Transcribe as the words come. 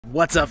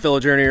What's up, fellow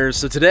journeyers?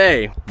 So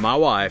today, my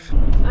wife,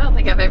 I don't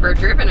think I've ever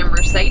driven a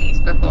Mercedes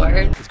before.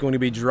 is going to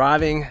be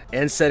driving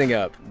and setting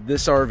up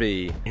this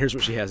RV. Here's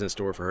what she has in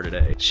store for her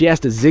today. She has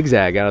to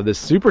zigzag out of this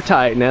super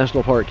tight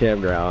national park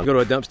campground, go to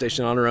a dump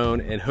station on her own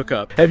and hook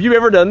up. Have you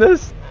ever done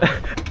this?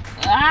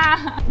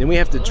 Then we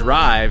have to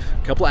drive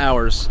a couple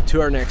hours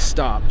to our next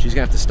stop. She's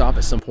gonna have to stop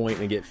at some point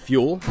and get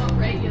fuel. A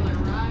regular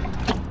ride.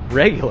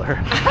 Regular?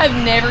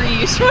 I've never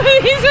used one of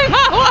these in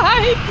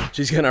my life.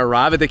 She's gonna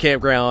arrive at the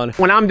campground.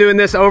 When I'm doing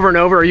this over and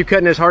over, are you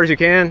cutting as hard as you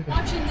can?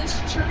 Watching this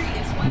tree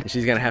is what.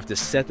 She's gonna have to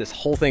set this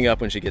whole thing up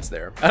when she gets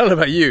there. I don't know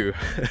about you,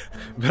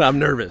 but I'm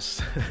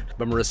nervous.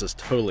 But Marissa's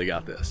totally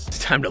got this. It's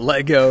time to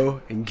let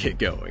go and get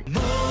going.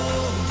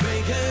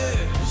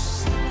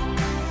 Breakers,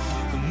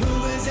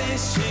 movers and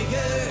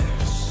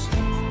shakers.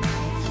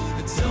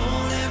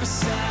 Don't ever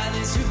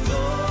silence your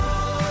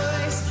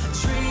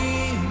voice,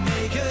 dream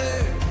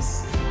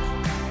makers.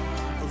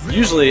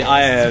 Usually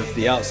I have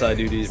the outside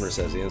duties,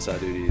 Marissa has the inside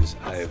duties.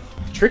 I've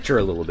tricked her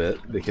a little bit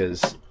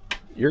because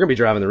you're gonna be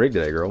driving the rig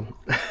today, girl.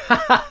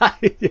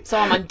 So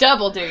I'm on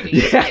double duty.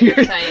 Yeah,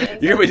 You're saying.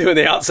 you're gonna be doing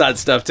the outside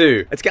stuff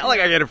too. It's kind of like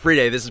I get a free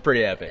day. This is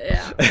pretty epic.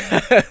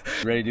 Yeah.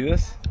 Ready to do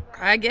this?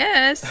 I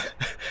guess.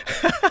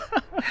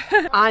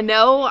 I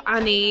know I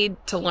need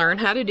to learn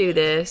how to do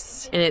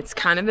this, and it's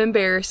kind of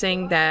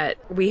embarrassing that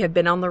we have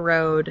been on the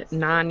road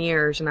 9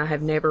 years and I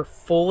have never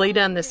fully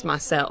done this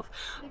myself.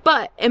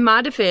 But in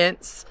my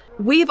defense,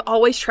 we've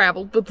always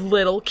traveled with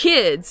little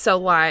kids. So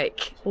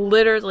like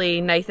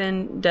literally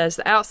Nathan does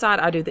the outside,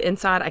 I do the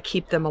inside, I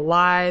keep them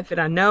alive,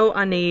 and I know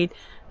I need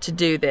to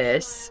do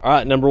this. All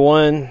right, number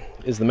one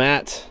is the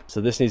mat. So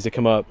this needs to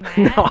come up.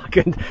 No, I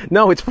couldn't.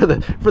 No, it's for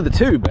the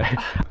tube.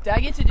 Do I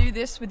get to do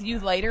this with you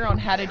later on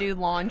how to do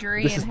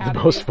laundry This and is how the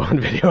to most fun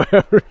video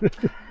ever.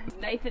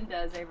 Nathan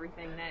does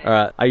everything now. All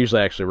right, I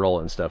usually actually roll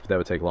it and stuff. But that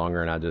would take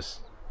longer, and I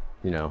just,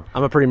 you know,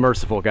 I'm a pretty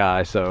merciful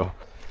guy, so.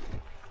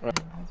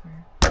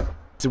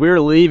 So we were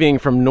leaving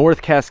from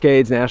North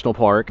Cascades National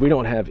Park. We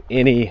don't have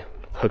any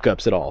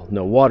hookups at all.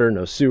 No water,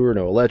 no sewer,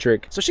 no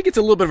electric. So she gets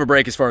a little bit of a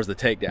break as far as the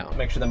takedown.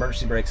 Make sure the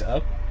emergency brake's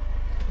up.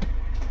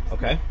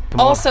 Okay.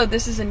 Also,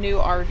 this is a new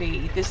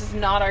RV. This is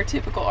not our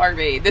typical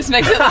RV. This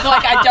makes it look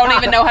like I don't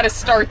even know how to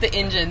start the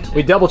engine.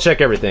 We double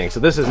check everything, so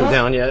this isn't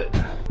down yet.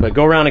 But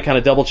go around and kind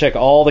of double check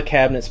all the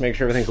cabinets, make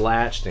sure everything's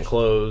latched and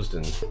closed,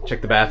 and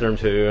check the bathroom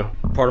too.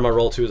 Part of my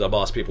role too is I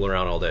boss people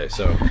around all day,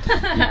 so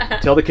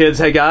tell the kids,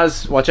 hey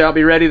guys, watch out,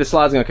 be ready, the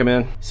slide's gonna come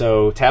in.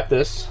 So tap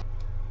this.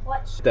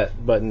 What?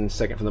 That button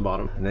second from the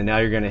bottom. And then now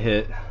you're gonna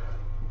hit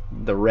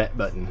the ret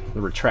button, the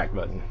retract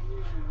button.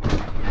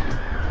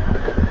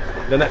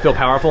 Doesn't that feel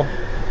powerful?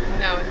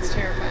 No, it's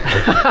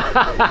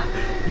terrifying.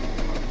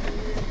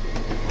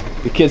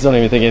 The kids don't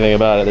even think anything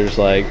about it. They're just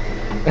like,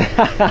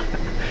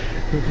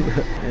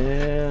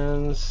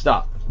 and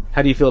stop.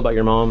 How do you feel about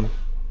your mom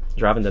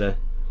driving today?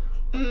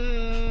 You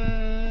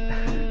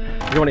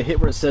want to hit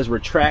where it says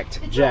retract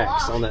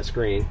jacks on that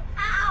screen.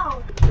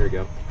 Ow. There you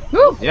go.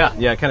 Woo. Yeah,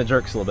 it kind of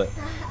jerks a little bit.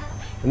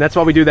 And that's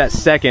why we do that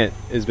second,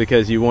 is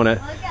because you want to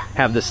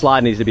have the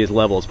slide needs to be as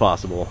level as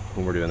possible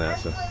when we're doing that.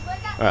 So,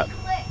 all right.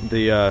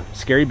 The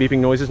scary beeping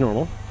noise is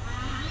normal.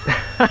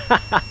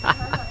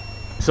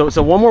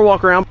 So one more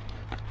walk around.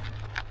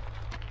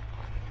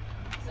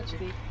 Such a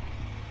beep.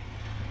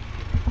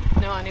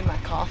 No, I need my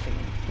coffee.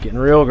 Getting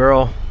real,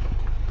 girl.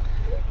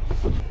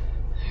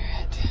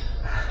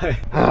 Alright.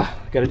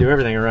 Gotta do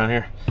everything around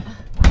here.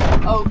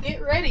 Oh,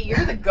 get ready.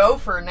 You're the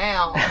gopher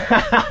now.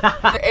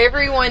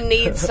 Everyone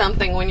needs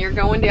something when you're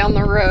going down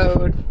the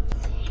road.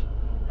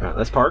 All right,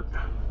 let's park.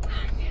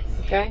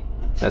 Okay?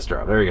 Let's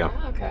drive. There you go.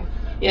 Okay.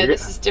 Yeah,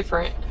 this is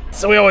different.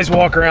 So we always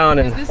walk around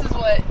and... This is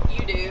what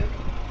you do.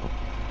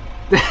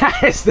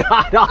 It's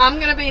not... I'm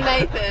gonna be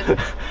Nathan.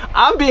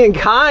 I'm being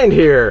kind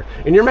here,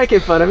 and you're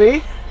making fun of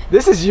me.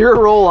 This is your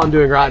role I'm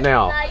doing right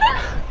now. I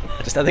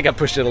think I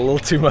pushed it a little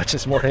too much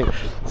this morning.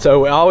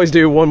 So I always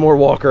do one more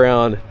walk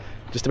around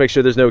just to make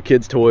sure there's no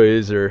kids'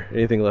 toys or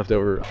anything left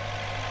over.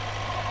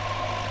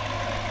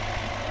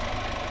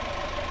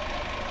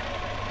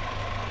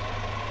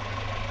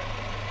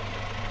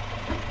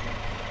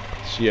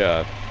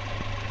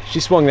 She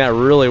swung that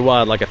really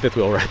wide like a fifth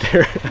wheel right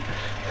there.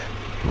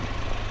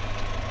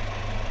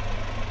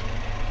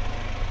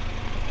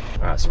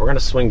 All right, so we're gonna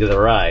swing to the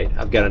right.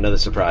 I've got another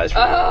surprise for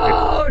you.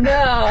 Oh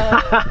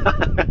no!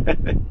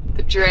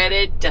 The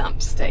dreaded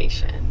dump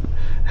station.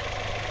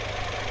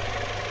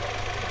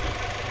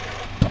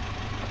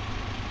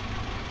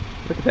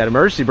 Look at that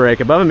emergency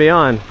brake above and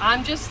beyond.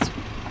 I'm just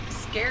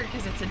scared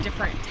because it's a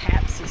different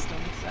tap system.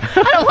 So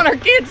I don't want our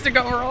kids to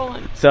go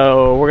rolling.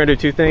 So we're gonna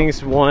do two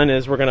things. One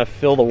is we're gonna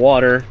fill the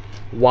water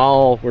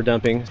while we're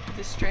dumping.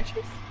 This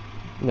stretches?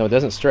 No, it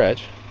doesn't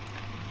stretch.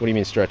 What do you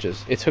mean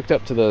stretches? It's hooked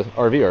up to the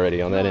RV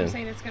already on that I'm end.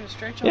 saying it's going to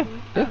stretch Yeah, on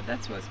me? yeah. Oh,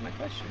 that's what's my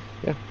question.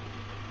 Yeah.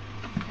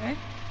 Okay.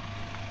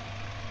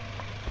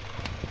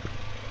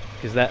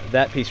 Because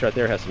that piece right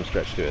there has some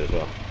stretch to it as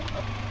well.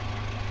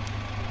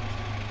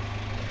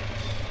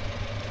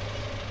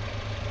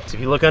 So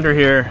if you look under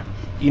here,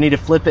 you need to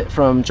flip it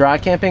from dry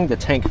camping to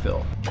tank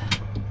fill.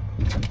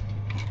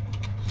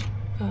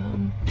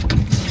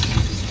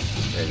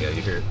 There you go,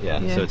 you hear it. Yeah,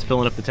 so it's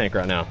filling up the tank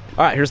right now.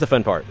 All right, here's the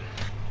fun part.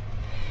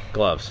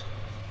 Gloves.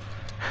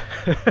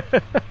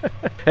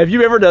 Have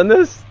you ever done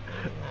this?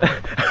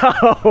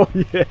 Oh,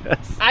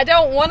 yes. I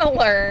don't want to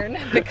learn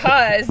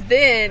because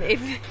then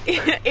if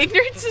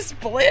ignorance is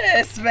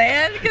bliss,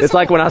 man. It's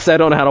like when I say I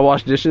don't know how to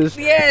wash dishes.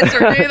 Yes, or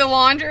do the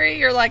laundry.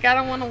 You're like, I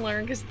don't want to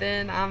learn because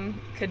then I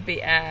could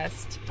be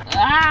asked.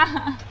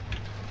 Can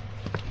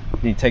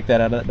you take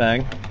that out of that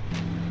bag?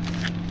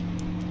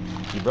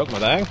 You broke my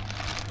bag?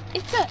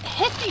 It's a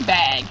hefty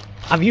bag.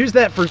 I've used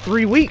that for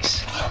 3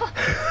 weeks.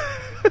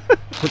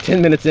 We're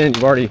 10 minutes in,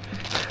 you've already...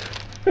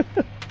 All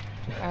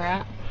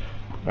right.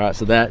 All right,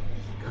 so that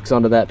hooks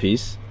onto that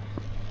piece.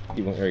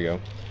 There you go.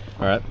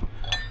 All right.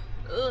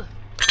 Ugh.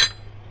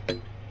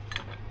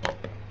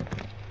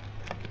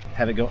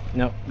 Have it go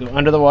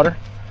under the water.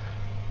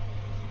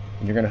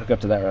 And you're gonna hook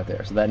up to that right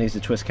there. So that needs to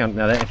twist counter.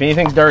 Now, if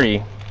anything's dirty,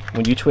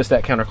 when you twist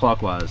that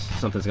counterclockwise,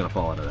 something's gonna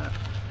fall out of that.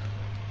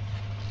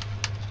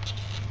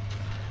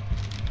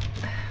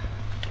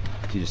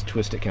 So you just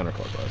twist it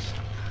counterclockwise.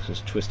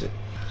 Just twist it.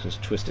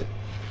 Just twist it.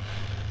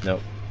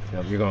 Nope. No,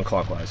 you're going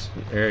clockwise.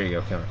 There you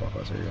go,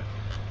 counterclockwise. There you go.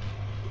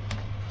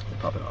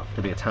 Pop it off.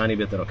 There'll be a tiny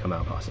bit that'll come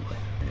out possibly.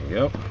 There you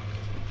go.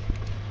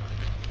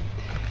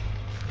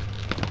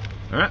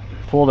 All right.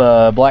 Pull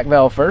the black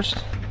valve first.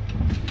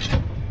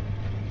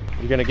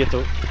 You're gonna get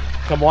to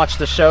come watch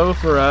the show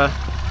for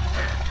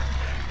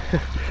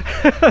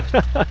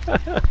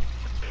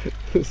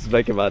This is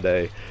making my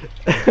day.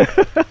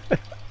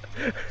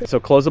 So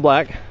close the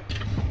black.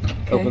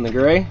 Okay. Open the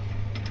gray.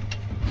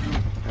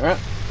 All right.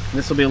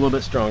 This will be a little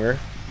bit stronger.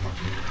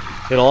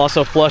 It'll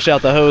also flush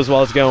out the hose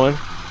while it's going.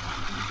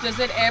 Does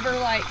it ever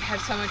like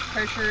have so much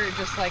pressure it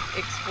just like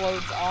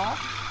explodes off?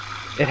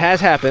 It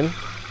has happened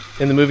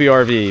in the movie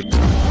RV.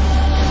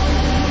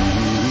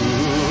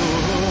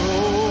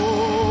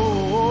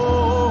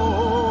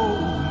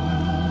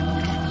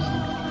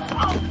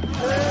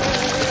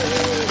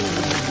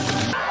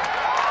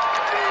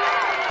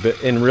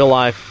 But in real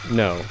life,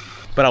 no.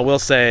 But I will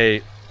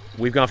say,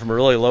 we've gone from a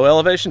really low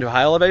elevation to a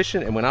high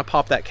elevation, and when I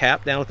popped that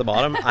cap down at the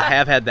bottom, I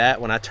have had that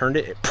when I turned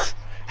it,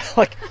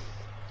 like,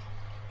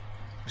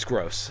 it's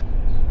gross.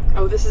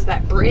 Oh, this is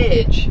that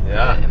bridge.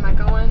 Yeah. Am I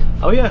going?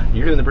 Oh yeah,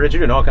 you're doing the bridge.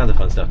 You're doing all kinds of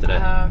fun stuff today.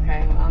 Oh,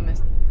 okay. Well, I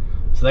missed.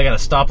 So they got a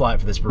stoplight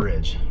for this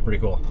bridge. Pretty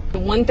cool. The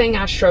one thing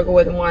I struggle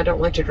with and why I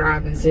don't like to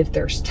drive is if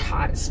there's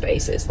tight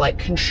spaces, like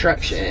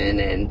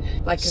construction and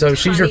like. So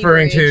she's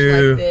referring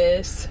to like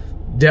this.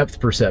 Depth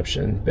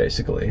perception,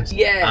 basically.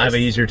 Yes. I have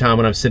an easier time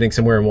when I'm sitting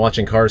somewhere and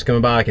watching cars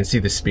coming by. I can see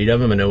the speed of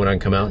them and know when I can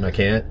come out and I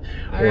can't.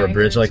 All or right, a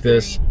bridge like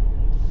this.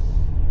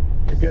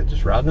 You're good.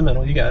 Just ride in the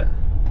middle. You got it.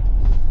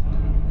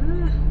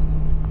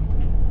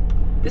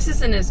 This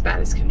isn't as bad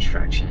as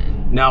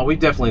construction. No, we've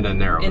definitely done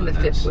narrower In than the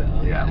this. fifth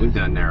wheel. Yeah, we've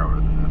done narrower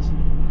than this.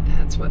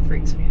 That's what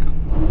freaks me out.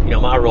 You know,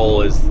 my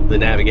role is the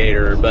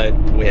navigator, but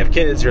we have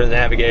kids who are the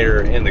navigator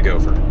and the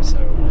gopher. So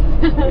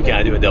we kind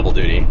of do a double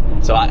duty.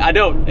 So I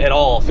don't at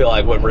all feel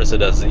like what Marissa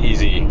does is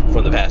easy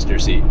from the passenger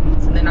seat.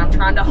 So then I'm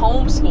trying to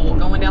homeschool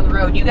going down the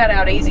road. You got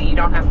out easy. You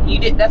don't have. You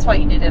did. That's why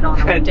you did it on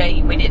a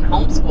day. We didn't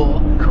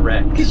homeschool.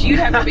 Correct. Because you'd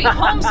have to be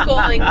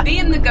homeschooling,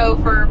 being the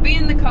gopher,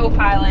 being the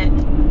co-pilot.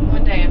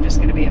 One day I'm just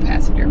going to be a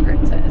passenger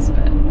princess.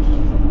 But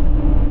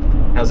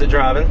how's it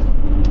driving?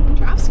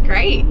 drives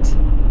great.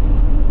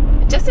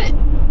 It doesn't.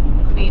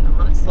 I mean,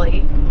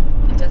 honestly,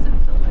 it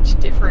doesn't feel much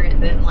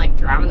different than like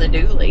driving the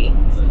dually.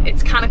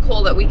 It's kind of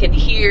cool that we can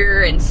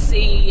hear and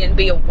see and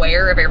be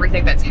aware of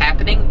everything that's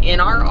happening in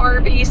our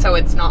RV, so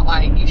it's not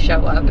like you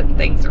show up and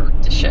things are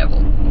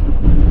disheveled.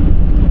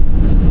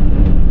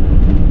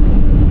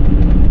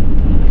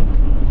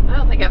 I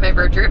don't think I've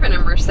ever driven a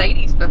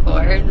Mercedes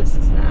before. This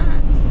is nice.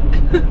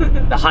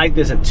 The height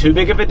isn't too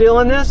big of a deal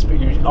in this, but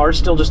you are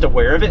still just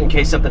aware of it in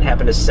case something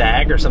happened to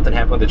sag or something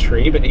happened with the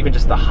tree, but even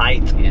just the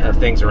height of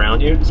things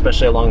around you,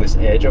 especially along this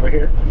edge over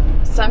here.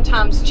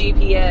 Sometimes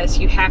GPS,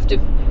 you have to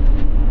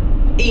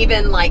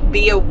even like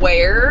be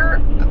aware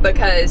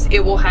because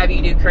it will have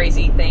you do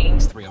crazy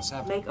things.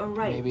 307. Make a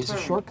right. Maybe it's a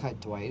turn. shortcut,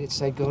 Dwight. It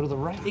said go to the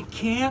right. It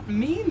can't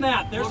mean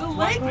that. There's a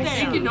lake there. I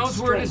think it knows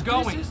where it is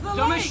going. This is the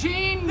the lake.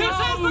 machine This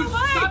knows. is the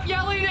lake. Stop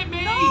yelling at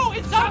me. No,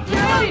 it's Stop up here.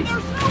 yelling.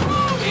 There's no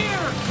road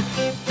here.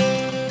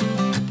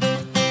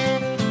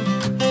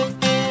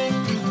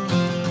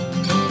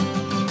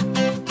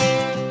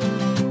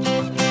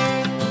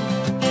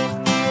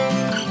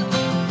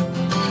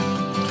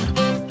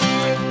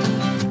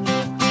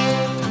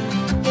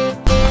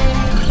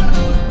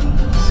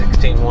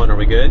 Are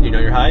we good? You know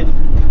your height?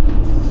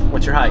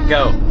 What's your height?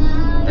 Go.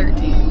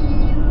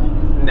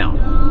 13. No.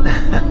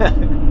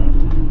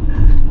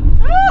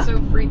 So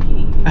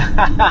freaky.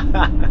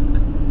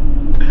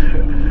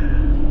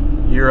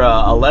 You're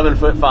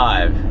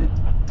 11'5".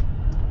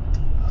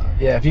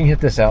 Yeah, if you can hit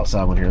this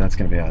outside one here, that's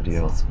going to be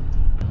ideal.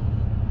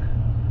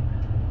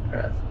 All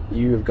right.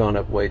 You have gone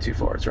up way too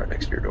far. It's right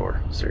next to your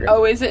door. So you're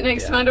Oh, is it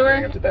next to my door?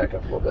 You have to back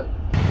up a little bit.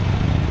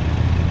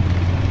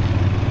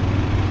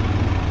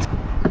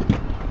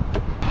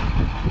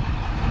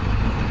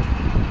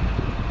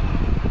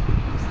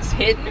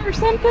 hidden or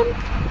something?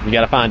 You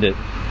gotta find it.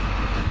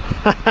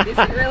 Is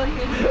it really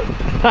hidden?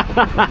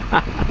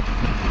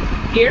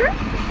 Here?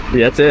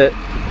 Yeah, that's it.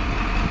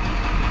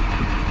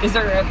 Is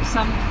there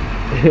some?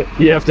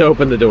 You have to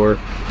open the door.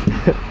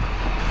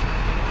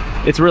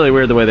 It's really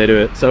weird the way they do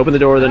it. So open the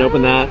door, then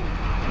open that.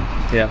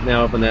 Yeah,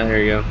 now open that.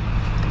 There you go.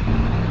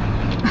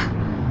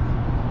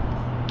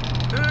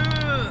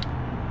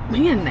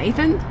 Man,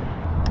 Nathan.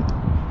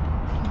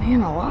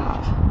 Man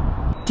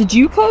alive. Did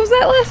you close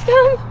that last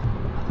time?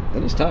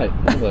 That is tight.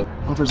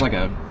 Oh, there's like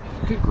a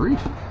good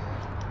grief.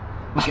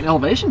 Like an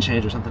elevation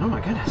change or something. Oh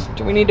my goodness.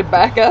 Do we need to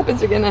back up?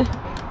 Is it gonna?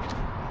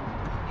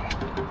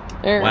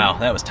 There. Wow,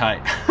 that was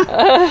tight.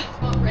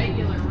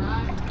 Regular,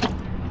 right?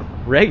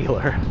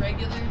 Regular?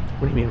 Regular.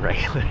 What do you mean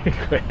regular?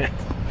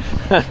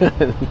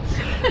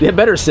 They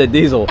better said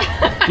diesel.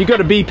 If you go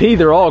to BP,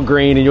 they're all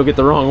green and you'll get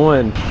the wrong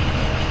one.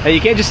 Hey,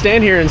 you can't just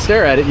stand here and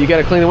stare at it. You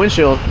gotta clean the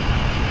windshield.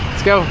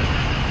 Let's go.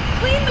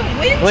 Clean the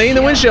windshield. Clean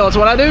the windshield, that's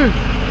what I do.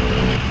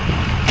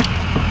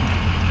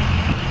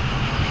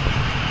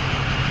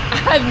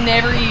 I've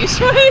never used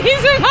one of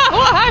these in my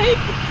life.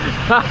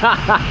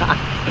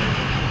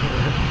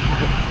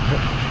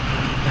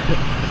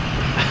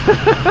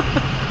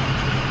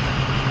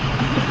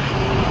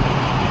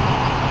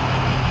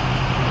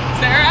 Is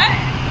that right?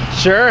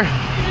 Sure.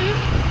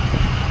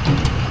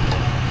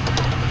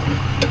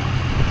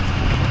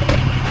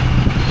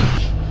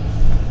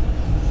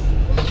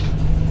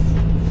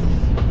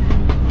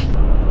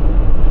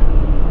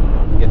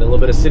 Getting a little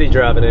bit of city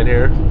driving in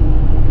here.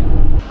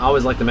 I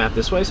always like the map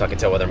this way so I can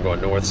tell whether I'm going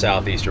north,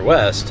 south, east, or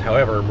west.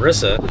 However,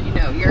 Marissa... You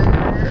know, you're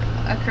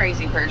a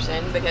crazy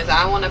person because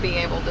I want to be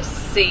able to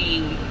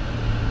see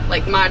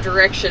like my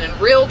direction in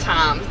real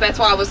time. That's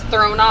why I was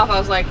thrown off. I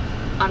was like,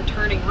 I'm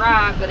turning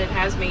right, but it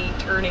has me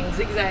turning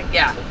zigzag.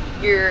 Yeah,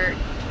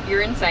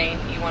 you're insane.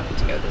 You wanted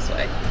to go this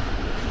way.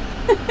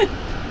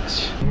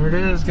 Here it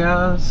is,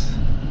 guys.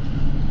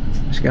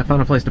 Just gotta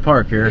find a place to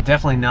park here.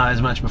 Definitely not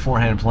as much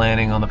beforehand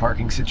planning on the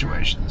parking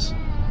situations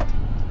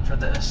for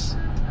this.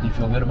 You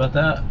feel good about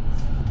that?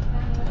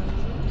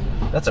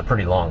 That's a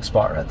pretty long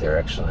spot right there,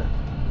 actually.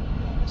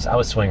 So I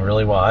would swing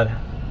really wide.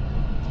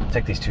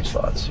 Take these two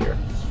spots here.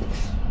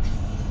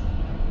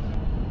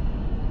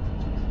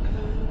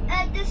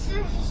 This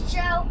is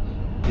Joe.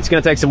 It's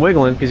gonna take some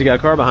wiggling because you got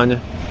a car behind you.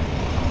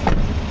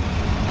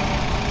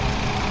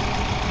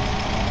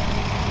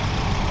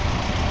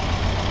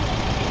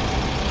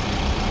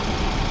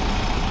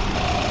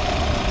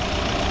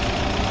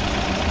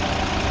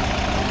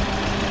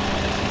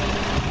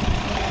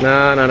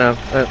 No.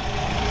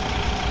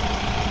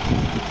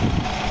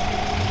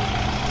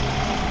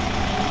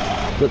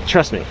 Look,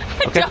 trust me.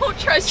 Okay? I don't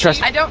trust you.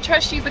 I don't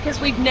trust you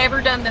because we've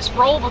never done this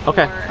roll before.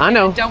 Okay, I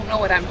know. I don't know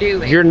what I'm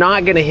doing. You're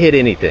not gonna hit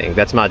anything.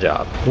 That's my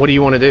job. What do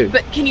you want to do?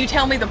 But can you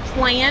tell me the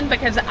plan?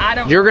 Because I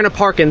don't. You're gonna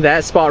park in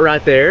that spot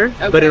right there.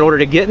 Okay. But in order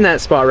to get in that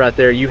spot right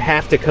there, you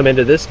have to come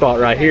into this spot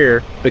right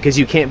here because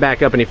you can't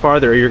back up any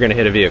farther or you're gonna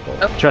hit a vehicle.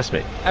 Okay. Trust me.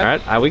 Okay. All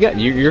right, we got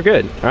you. You're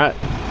good. All right.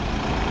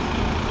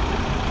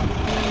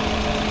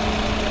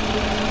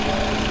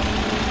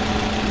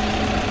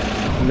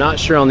 I'm not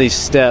sure on these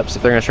steps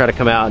if they're gonna try to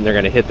come out and they're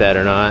gonna hit that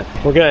or not.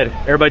 We're good.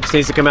 Everybody just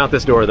needs to come out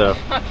this door though.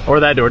 Or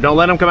that door. Don't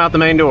let them come out the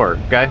main door,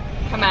 okay?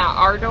 Come out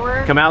our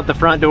door? Come out the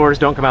front doors,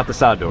 don't come out the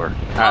side door. All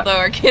right. Although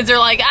our kids are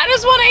like, I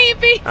just want to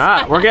eat pizza. All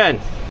right, we're good.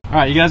 All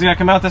right, you guys gotta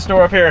come out this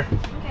door up here.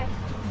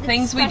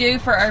 Things we do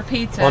for our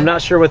pizza. Well, I'm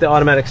not sure what the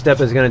automatic step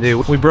is gonna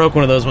do. We broke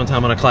one of those one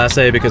time on a Class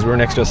A because we were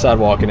next to a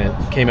sidewalk and it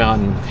came out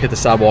and hit the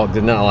sidewalk,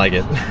 did not like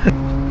it.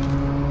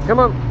 Come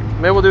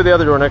on, maybe we'll do the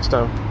other door next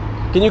time.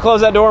 Can you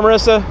close that door,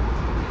 Marissa?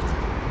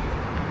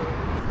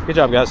 Good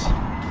job, guys.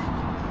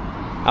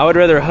 I would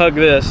rather hug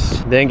this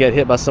than get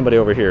hit by somebody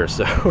over here,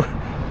 so.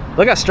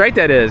 Look how straight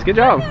that is, good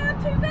job.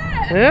 Not too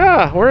bad.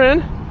 Yeah, we're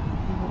in.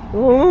 A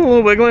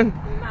little wiggling.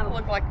 Might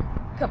look like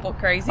a couple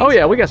crazies. Oh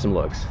yeah, we got some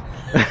looks.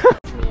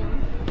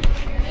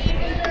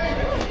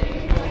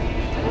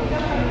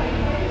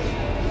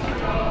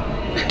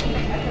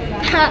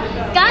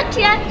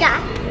 Gotcha.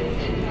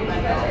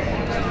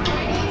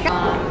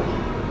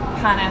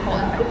 Pineapple.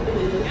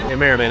 It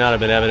may or may not have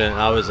been evident.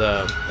 I was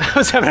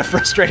having a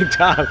frustrating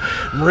time.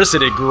 Marissa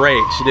did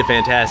great. She did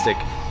fantastic.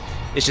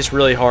 It's just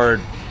really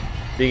hard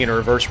being in a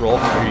reverse roll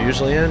that you're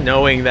usually in,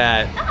 knowing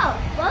that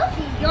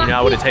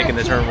I would have taken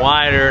the turn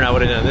wider and I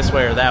would have done it this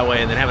way or that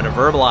way, and then having to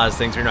verbalize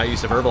things you're not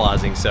used to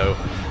verbalizing. So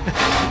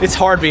it's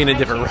hard being in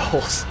different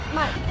roles.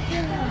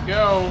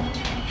 Go.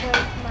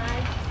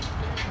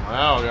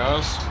 Wow,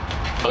 guys.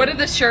 What did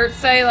the shirt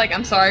say? Like,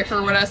 I'm sorry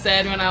for what I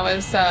said when I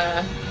was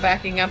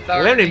backing up the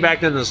We haven't even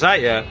backed into the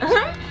site yet.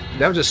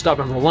 That was just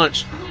stopping for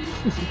lunch.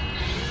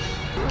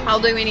 I'll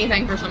do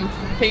anything for some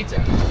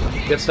pizza.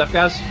 Good stuff,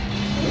 guys?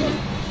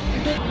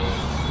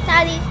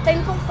 Daddy,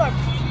 thank you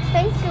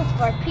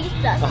for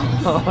pizza.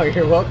 Oh,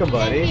 you're welcome,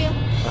 buddy.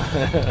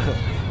 Thank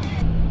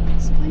you.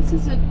 This place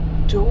is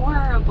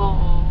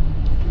adorable.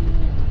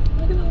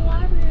 Look at the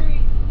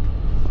library.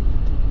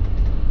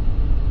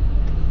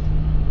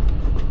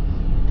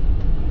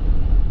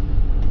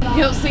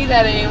 You don't see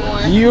that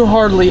anymore. You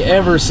hardly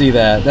ever see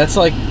that. That's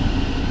like,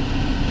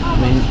 I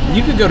mean,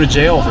 you could go to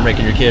jail for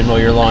making your kid mow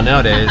your lawn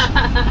nowadays.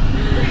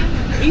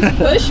 He's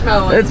push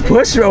mowing. It's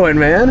push mowing,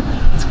 man.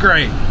 It's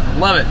great.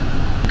 Love it.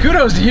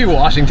 Kudos to you,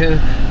 Washington.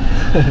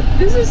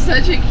 This is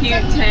such a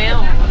cute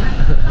town.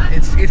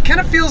 It kind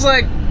of feels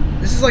like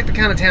this is like the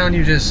kind of town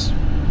you just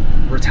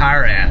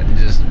retire at and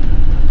just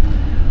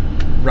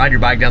ride your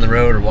bike down the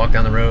road or walk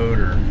down the road,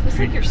 or It's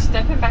like you're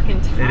stepping back in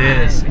time. it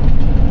is.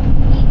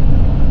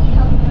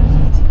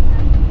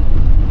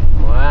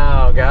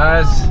 Wow,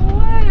 guys.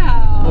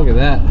 Wow. Look at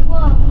that.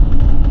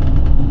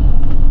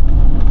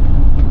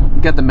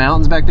 You got the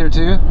mountains back there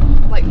too?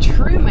 Like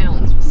true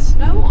mountains with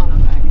snow on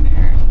them back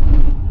there.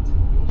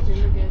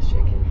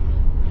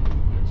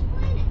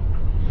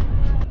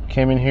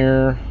 Came in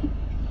here.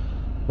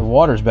 The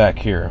water's back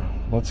here.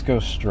 Let's go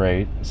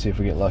straight and see if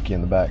we get lucky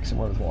in the back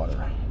somewhere with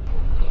water.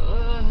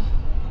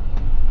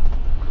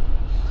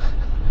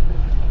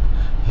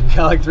 You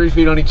got like 3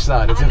 feet on each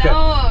side. It's okay.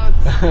 I know,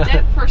 it's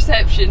depth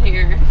perception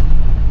here.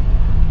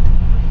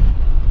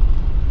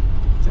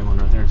 Is that one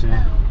right there too?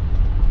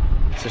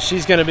 So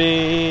she's gonna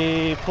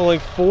be pulling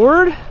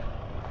forward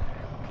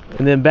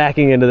and then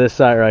backing into this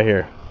side right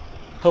here.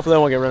 Hopefully I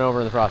won't get run over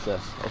in the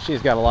process.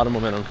 She's got a lot of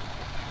momentum.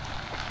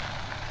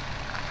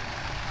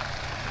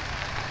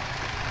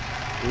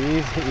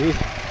 Easy,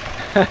 easy.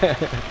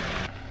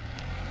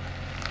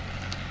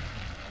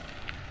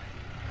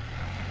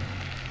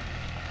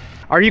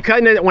 Are you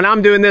cutting it when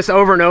I'm doing this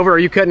over and over? Are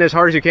you cutting as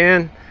hard as you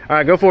can? All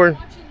right, go forward.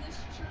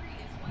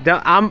 Go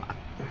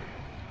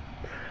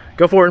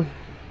forward.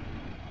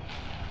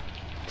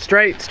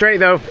 Straight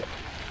though.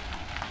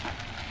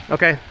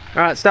 Okay.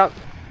 All right, stop.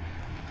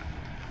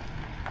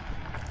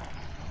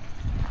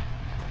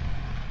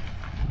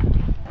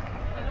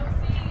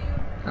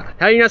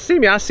 How do you not see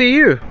me? I see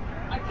you.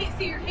 I can't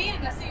see your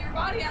hand. I see your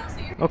body. I don't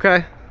see your hand.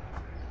 Okay.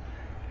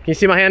 Can you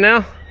see my hand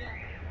now?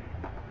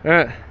 Yeah. All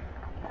right.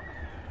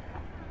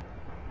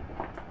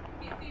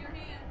 Can't see your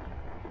hand.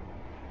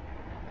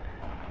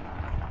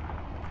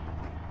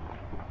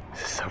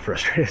 This is so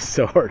frustrating. It's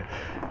so hard.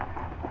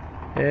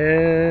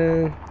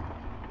 And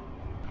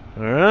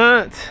all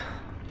right.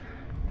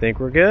 Think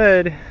we're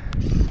good.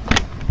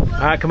 All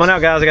right, come on out,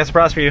 guys. I got a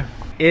surprise for you.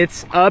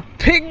 It's a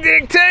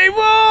picnic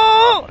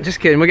table. Just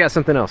kidding. We got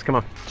something else. Come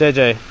on,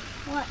 JJ.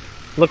 What?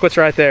 Look what's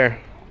right there.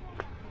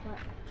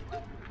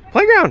 What?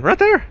 Playground, right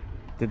there.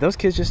 Did those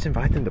kids just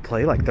invite them to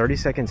play like 30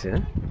 seconds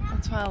in?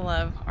 That's why I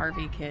love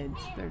RV kids.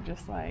 They're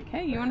just like,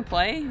 hey, you want to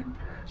play?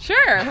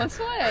 Sure, let's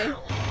play.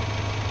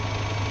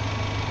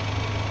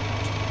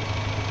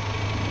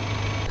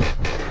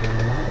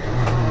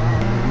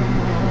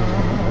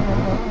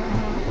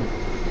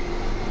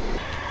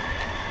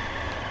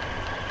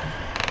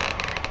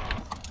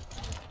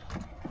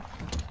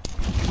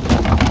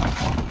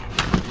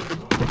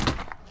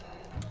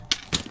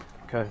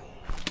 Okay.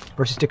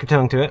 First you stick your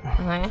tongue to it.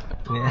 Okay.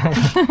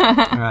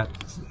 Yeah. All right.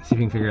 See if you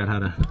can figure out how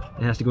to.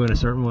 It has to go in a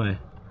certain way.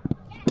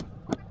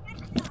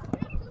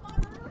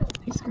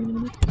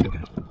 Okay.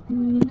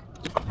 All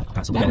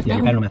right, so look at it. Yeah,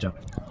 your pattern will match up.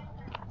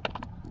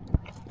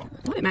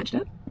 Oh, it matched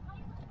up.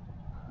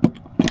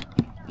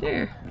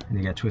 There. And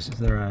you got to twist it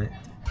to the right.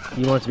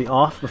 You want it to be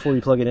off before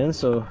you plug it in,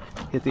 so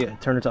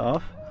turn it to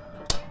off.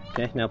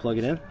 Okay, now plug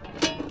it in.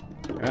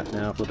 All right,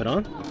 now flip it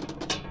on.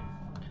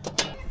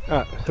 All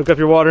right, hook up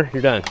your water.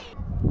 You're done.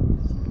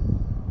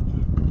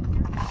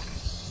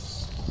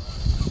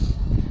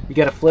 You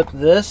got to flip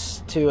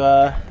this to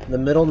the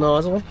middle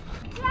nozzle.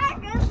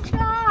 Dragon's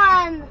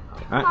gone.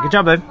 All right, good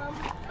job, babe.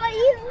 But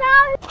he's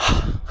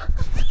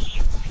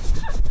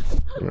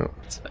not.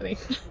 It's funny.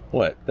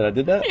 What? That I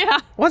did that? Yeah.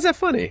 Why's that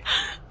funny?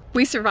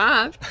 We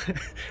survived.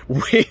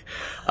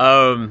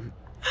 I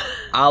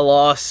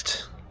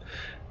lost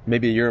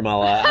maybe a year of my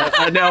life.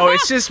 I know,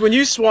 it's just when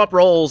you swap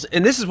roles,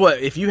 and this is what,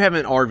 if you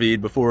haven't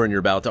RV'd before and you're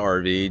about to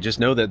RV, just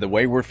know that the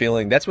way we're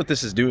feeling, that's what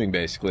this is doing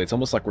basically. It's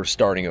almost like we're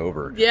starting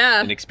over.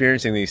 Yeah. And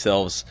experiencing these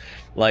selves,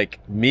 like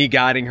me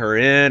guiding her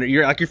in.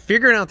 You're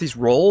figuring out these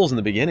roles in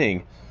the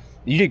beginning.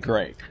 You did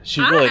great.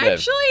 She really did.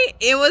 Actually,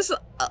 it was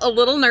a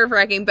little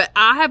nerve-wracking, but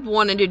I have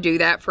wanted to do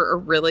that for a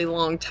really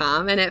long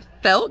time, and it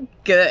felt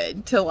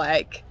good to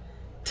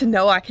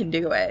know I can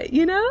do it,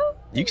 you know?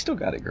 You still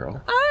got it,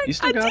 girl. You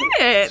I did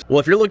it. Well,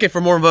 if you're looking for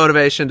more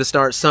motivation to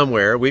start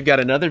somewhere, we've got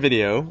another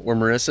video where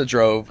Marissa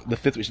drove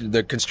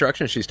the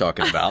construction she's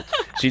talking about.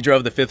 She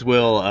drove the fifth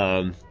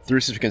wheel through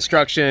some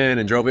construction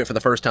and drove it for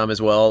the first time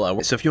as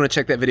well. So if you want to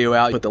check that video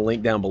out, put the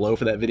link down below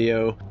for that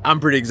video. I'm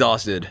pretty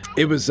exhausted.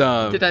 It was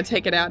Did I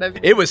take it out of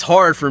it was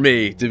hard for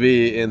me to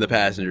be in the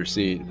passenger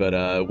seat,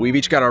 but we've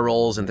each got our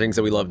roles and things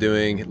that we love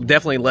doing.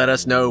 Definitely let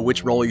us know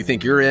which role you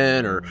think you're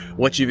in or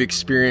what you've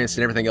experienced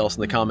and everything else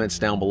in the comments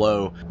down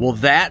below. Well,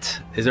 that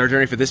is our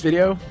journey for this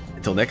video.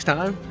 Until next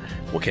time,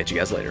 we'll catch you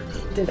guys later.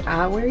 Did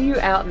I wear you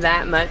out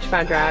that much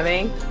by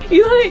driving?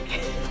 You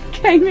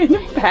came in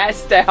and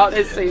passed out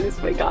as soon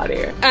as we got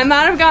here. I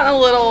might have gotten a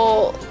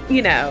little,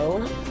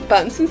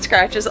 bumps and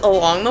scratches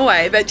along the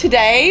way, but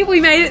today we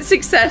made it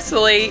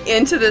successfully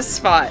into this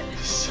spot.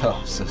 So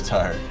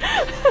tired.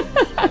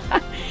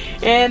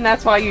 And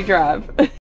that's why you drive.